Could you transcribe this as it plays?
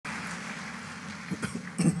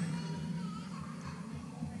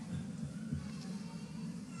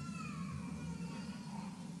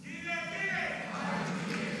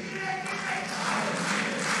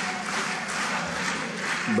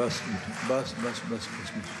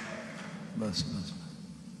बस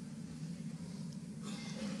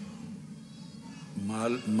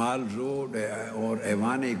माल रोड और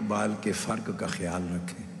ऐवान इकबाल के फ़र्क का ख्याल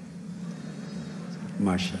रखें।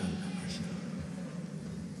 माशाअल्लाह।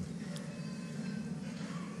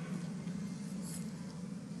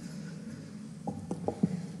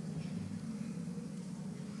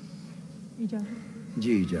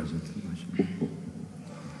 जी इजाज़त है। माशाअल्लाह।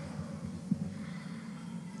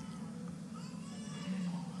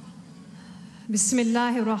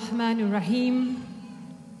 Bismillahir-Rahmanir-Rahim.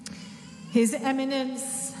 His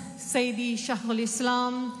Eminence Sayyidi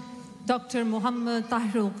Shaykh-ul-Islam Dr. Muhammad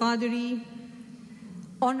Tahir-ul-Qadri,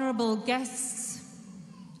 honorable guests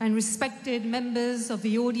and respected members of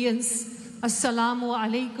the audience, Assalamu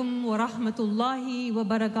alaikum wa rahmatullahi wa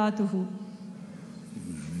barakatuhu.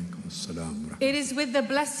 It is with the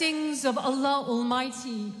blessings of Allah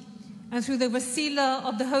Almighty and through the wasila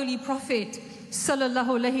of the Holy Prophet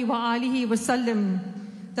sallallahu alaihi wa alihi wasallam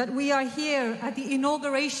that we are here at the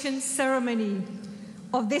inauguration ceremony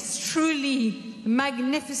of this truly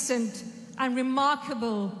magnificent and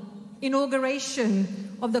remarkable inauguration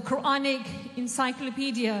of the Quranic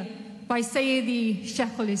Encyclopedia by Sayyidi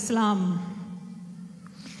Shaykh-ul-Islam.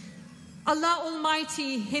 Allah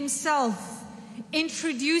Almighty Himself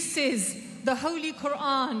introduces the Holy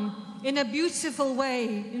Quran in a beautiful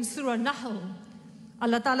way in Surah Nahl.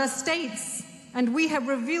 Allah Ta'ala states, "And we have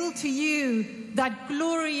revealed to you that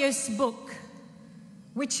glorious book,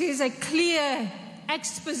 which is a clear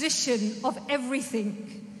exposition of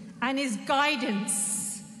everything and is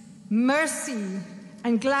guidance, mercy,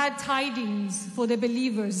 and glad tidings for the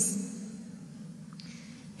believers."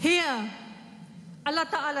 Here, Allah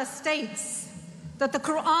Ta'ala states that the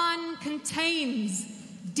Quran contains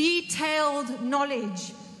detailed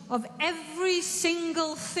knowledge of every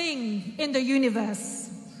single thing in the universe.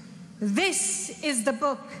 This is the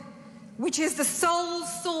book which is the sole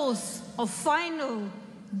source of final,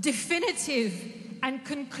 definitive, and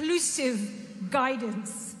conclusive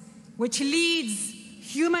guidance, which leads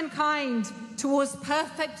humankind towards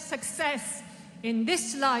perfect success in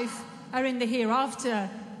this life or in the hereafter,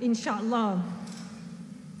 inshallah.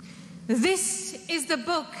 This is the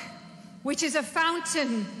book which is a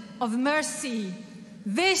fountain of mercy.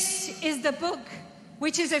 This is the book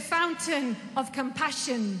which is a fountain of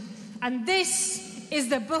compassion. And this is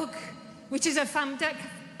the book which is a fountain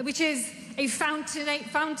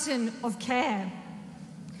of care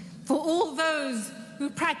for all those who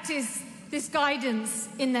practice this guidance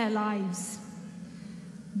in their lives.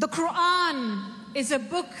 The Quran is a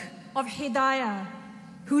book of hidayah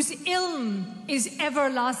whose ilm is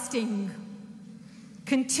everlasting,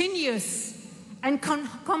 continuous, and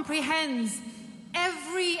comprehends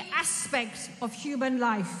every aspect of human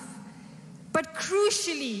life. But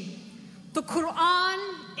crucially, the Quran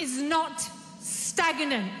is not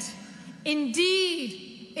stagnant.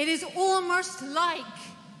 Indeed, it is almost like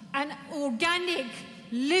an organic,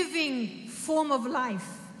 living form of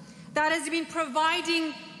life that has been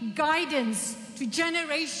providing guidance to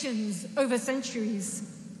generations over centuries.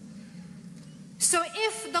 So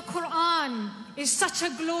if the Quran is such a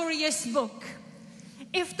glorious book,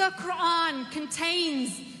 if the Quran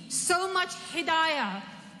contains so much hidayah,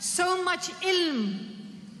 so much ilm,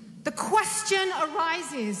 the question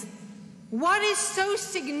arises, what is so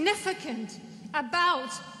significant about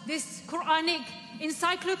this Quranic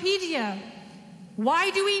encyclopedia? Why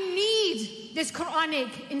do we need this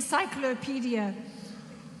Quranic encyclopedia?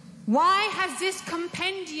 Why has this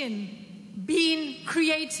compendium been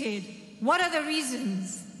created? What are the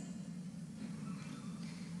reasons?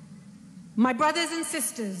 My brothers and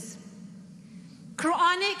sisters,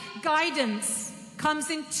 Quranic guidance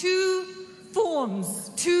comes in two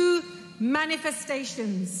forms, two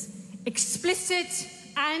manifestations, explicit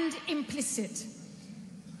and implicit.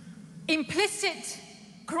 Implicit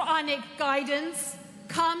Quranic guidance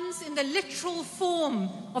comes in the literal form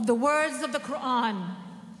of the words of the Quran.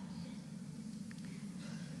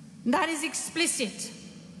 That is explicit.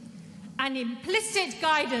 And implicit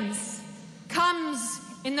guidance comes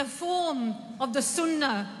in the form of the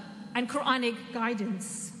Sunnah and Quranic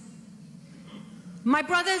guidance. My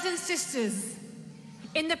brothers and sisters,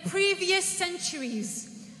 in the previous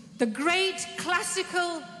centuries, the great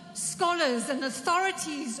classical scholars and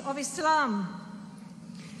authorities of Islam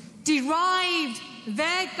derived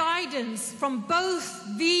their guidance from both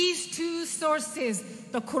these two sources,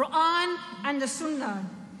 the Quran and the Sunnah.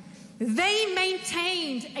 They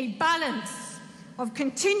maintained a balance of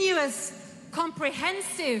continuous,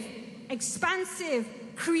 comprehensive, expansive,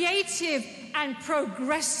 creative, and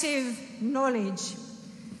progressive knowledge.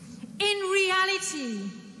 In reality,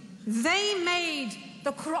 they made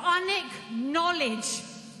the Quranic knowledge,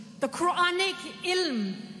 the Quranic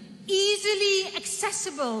ilm, easily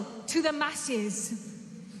accessible to the masses.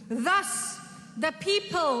 Thus, the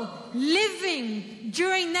people living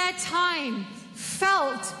during their time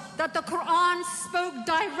felt that the Quran spoke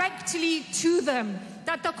directly to them,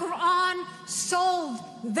 that the Quran solved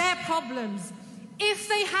their problems. If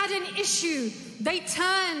they had an issue, they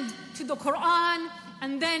turned to the Quran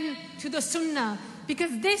and then to the Sunnah,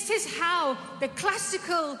 because this is how the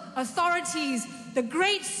classical authorities, the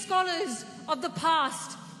great scholars of the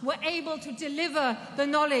past, were able to deliver the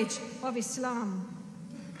knowledge of Islam.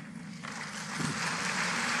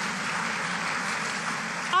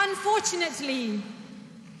 Unfortunately,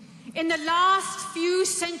 in the last few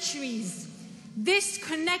centuries, this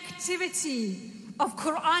connectivity of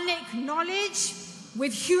Quranic knowledge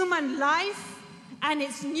with human life and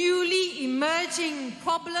its newly emerging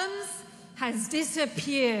problems has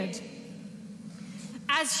disappeared.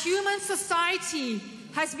 As human society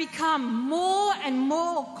has become more and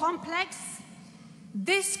more complex,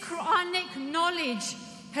 this Quranic knowledge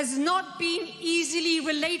has not been easily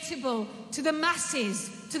relatable to the masses,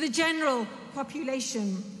 to the general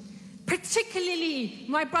population. Particularly,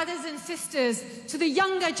 my brothers and sisters, to the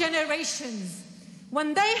younger generations.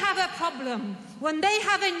 When they have a problem, when they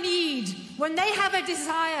have a need, when they have a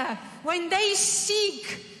desire, when they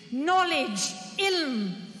seek knowledge,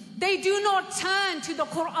 ilm, they do not turn to the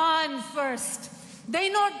Quran first. They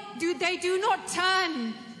do not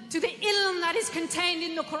turn to the ilm that is contained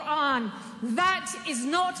in the Quran. That is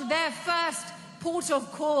not their first port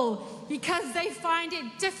of call, because they find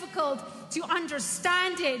it difficult to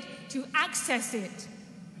understand it, to access it.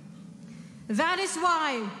 That is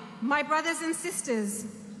why, my brothers and sisters,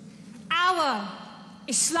 our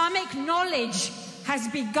Islamic knowledge has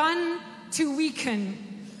begun to weaken.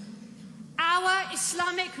 Our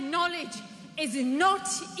Islamic knowledge is not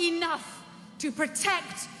enough to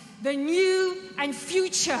protect the new and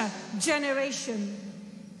future generation.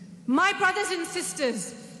 My brothers and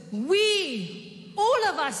sisters, we, all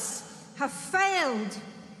of us, have failed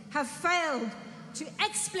to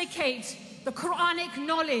explicate the Quranic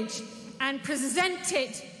knowledge and present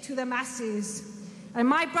it to the masses. And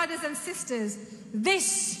my brothers and sisters,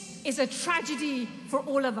 this is a tragedy for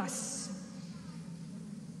all of us.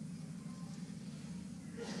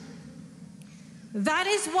 That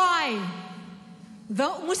is why the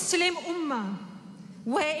Muslim Ummah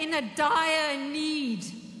were in a dire need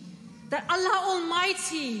that Allah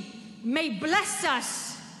Almighty may bless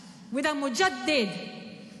us with a mujaddid,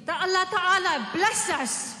 that Allah Ta'ala bless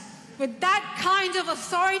us with that kind of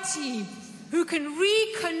authority who can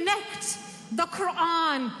reconnect the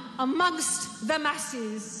Quran amongst the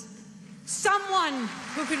masses. Someone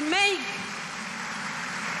who could make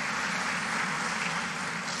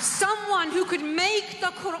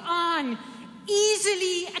the Quran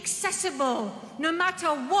easily accessible, no matter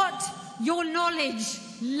what your knowledge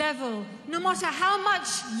level, no matter how much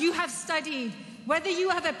you have studied, whether you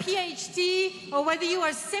have a PhD or whether you are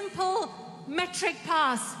a simple metric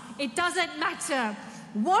pass, it doesn't matter.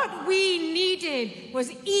 What we needed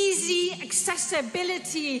was easy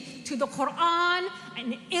accessibility to the Quran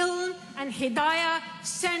and ilm and hidayah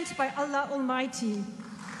sent by Allah Almighty.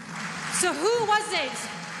 So who was it?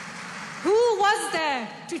 Who was there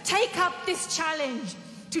to take up this challenge,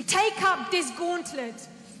 to take up this gauntlet,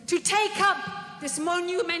 to take up this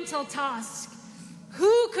monumental task?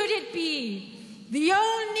 Who could it be? The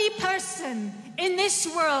only person in this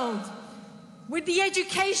world with the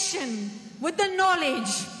education, with the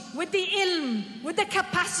knowledge, with the ilm, with the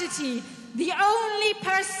capacity, the only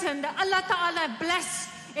person that Allah Ta'ala blessed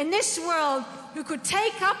in this world who could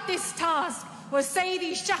take up this task was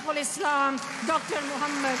Sayyidi Shaykh-ul-Islam Dr.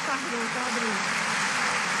 Muhammad Tahir-ul-Qadri.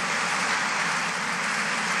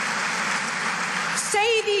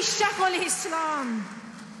 Sayyidi Shaykh-ul-Islam,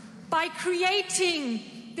 by creating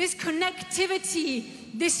this connectivity,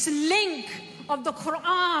 this link of the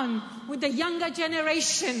Quran with the younger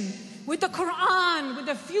generation, with the Quran with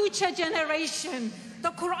the future generation,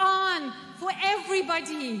 the Quran for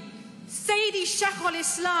everybody, Sayyidi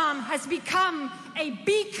Shaykh-ul-Islam has become a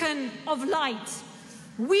beacon of light.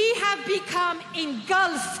 We have become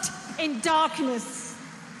engulfed in darkness.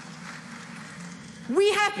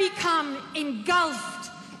 We have become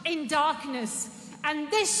engulfed in darkness. And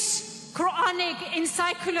this Quranic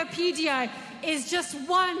encyclopedia is just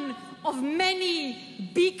one of many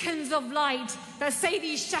beacons of light that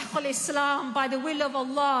Sayyidi Shaykh-ul-Islam, by the will of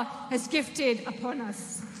Allah, has gifted upon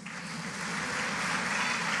us.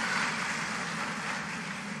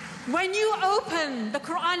 When you open the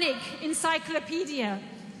Quranic Encyclopedia,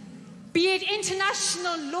 be it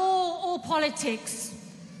international law or politics,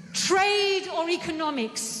 trade or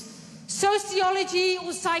economics, sociology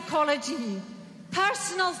or psychology,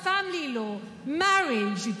 personal family law,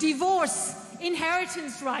 marriage, divorce,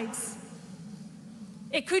 inheritance rights.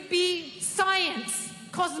 It could be science,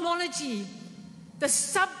 cosmology. The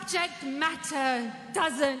subject matter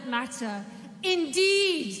doesn't matter.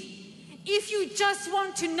 Indeed, if you just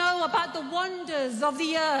want to know about the wonders of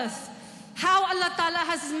the earth, how Allah Ta'ala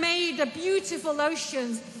has made the beautiful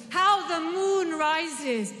oceans, how the moon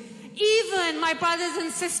rises, even, my brothers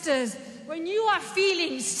and sisters, when you are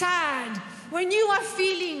feeling sad, when you are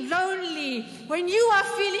feeling lonely, when you are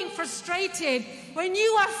feeling frustrated, when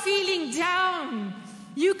you are feeling down,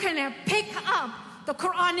 you can pick up the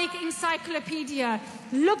Quranic Encyclopedia,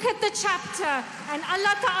 look at the chapter, and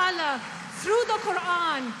Allah Ta'ala, through the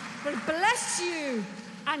Quran, will bless you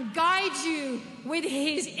and guide you with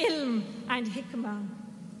His ilm and hikmah.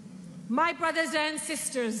 My brothers and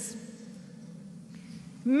sisters,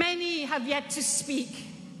 many have yet to speak.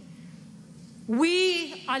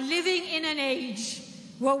 We are living in an age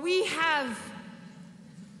where we have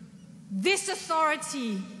this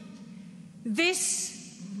authority,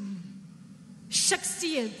 this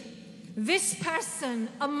shakhsiyat, this person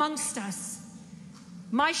amongst us.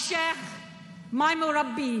 My Shaykh, my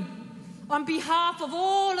Murabbi, on behalf of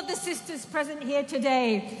all of the sisters present here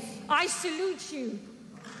today, I salute you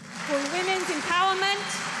for women's empowerment.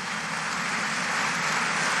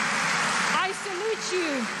 I salute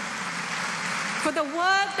you for the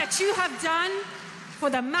work that you have done for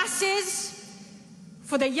the masses,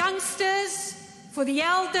 for the youngsters, for the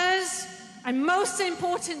elders, and most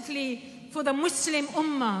importantly, for the Muslim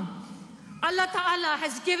Ummah. Allah Ta'ala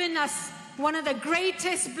has given us one of the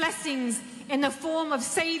greatest blessings in the form of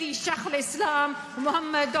Sayyidi Shaykh-ul-Islam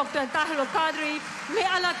Muhammad Dr. Tahir-ul-Qadri. May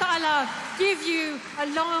Allah Ta'ala give you a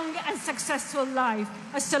long and successful life.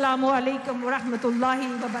 Assalamu alaikum wa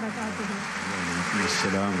rahmatullahi wa barakatuh.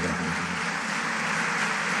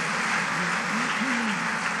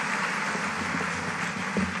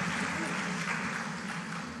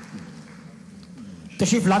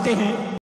 तशरीफ लाते हैं।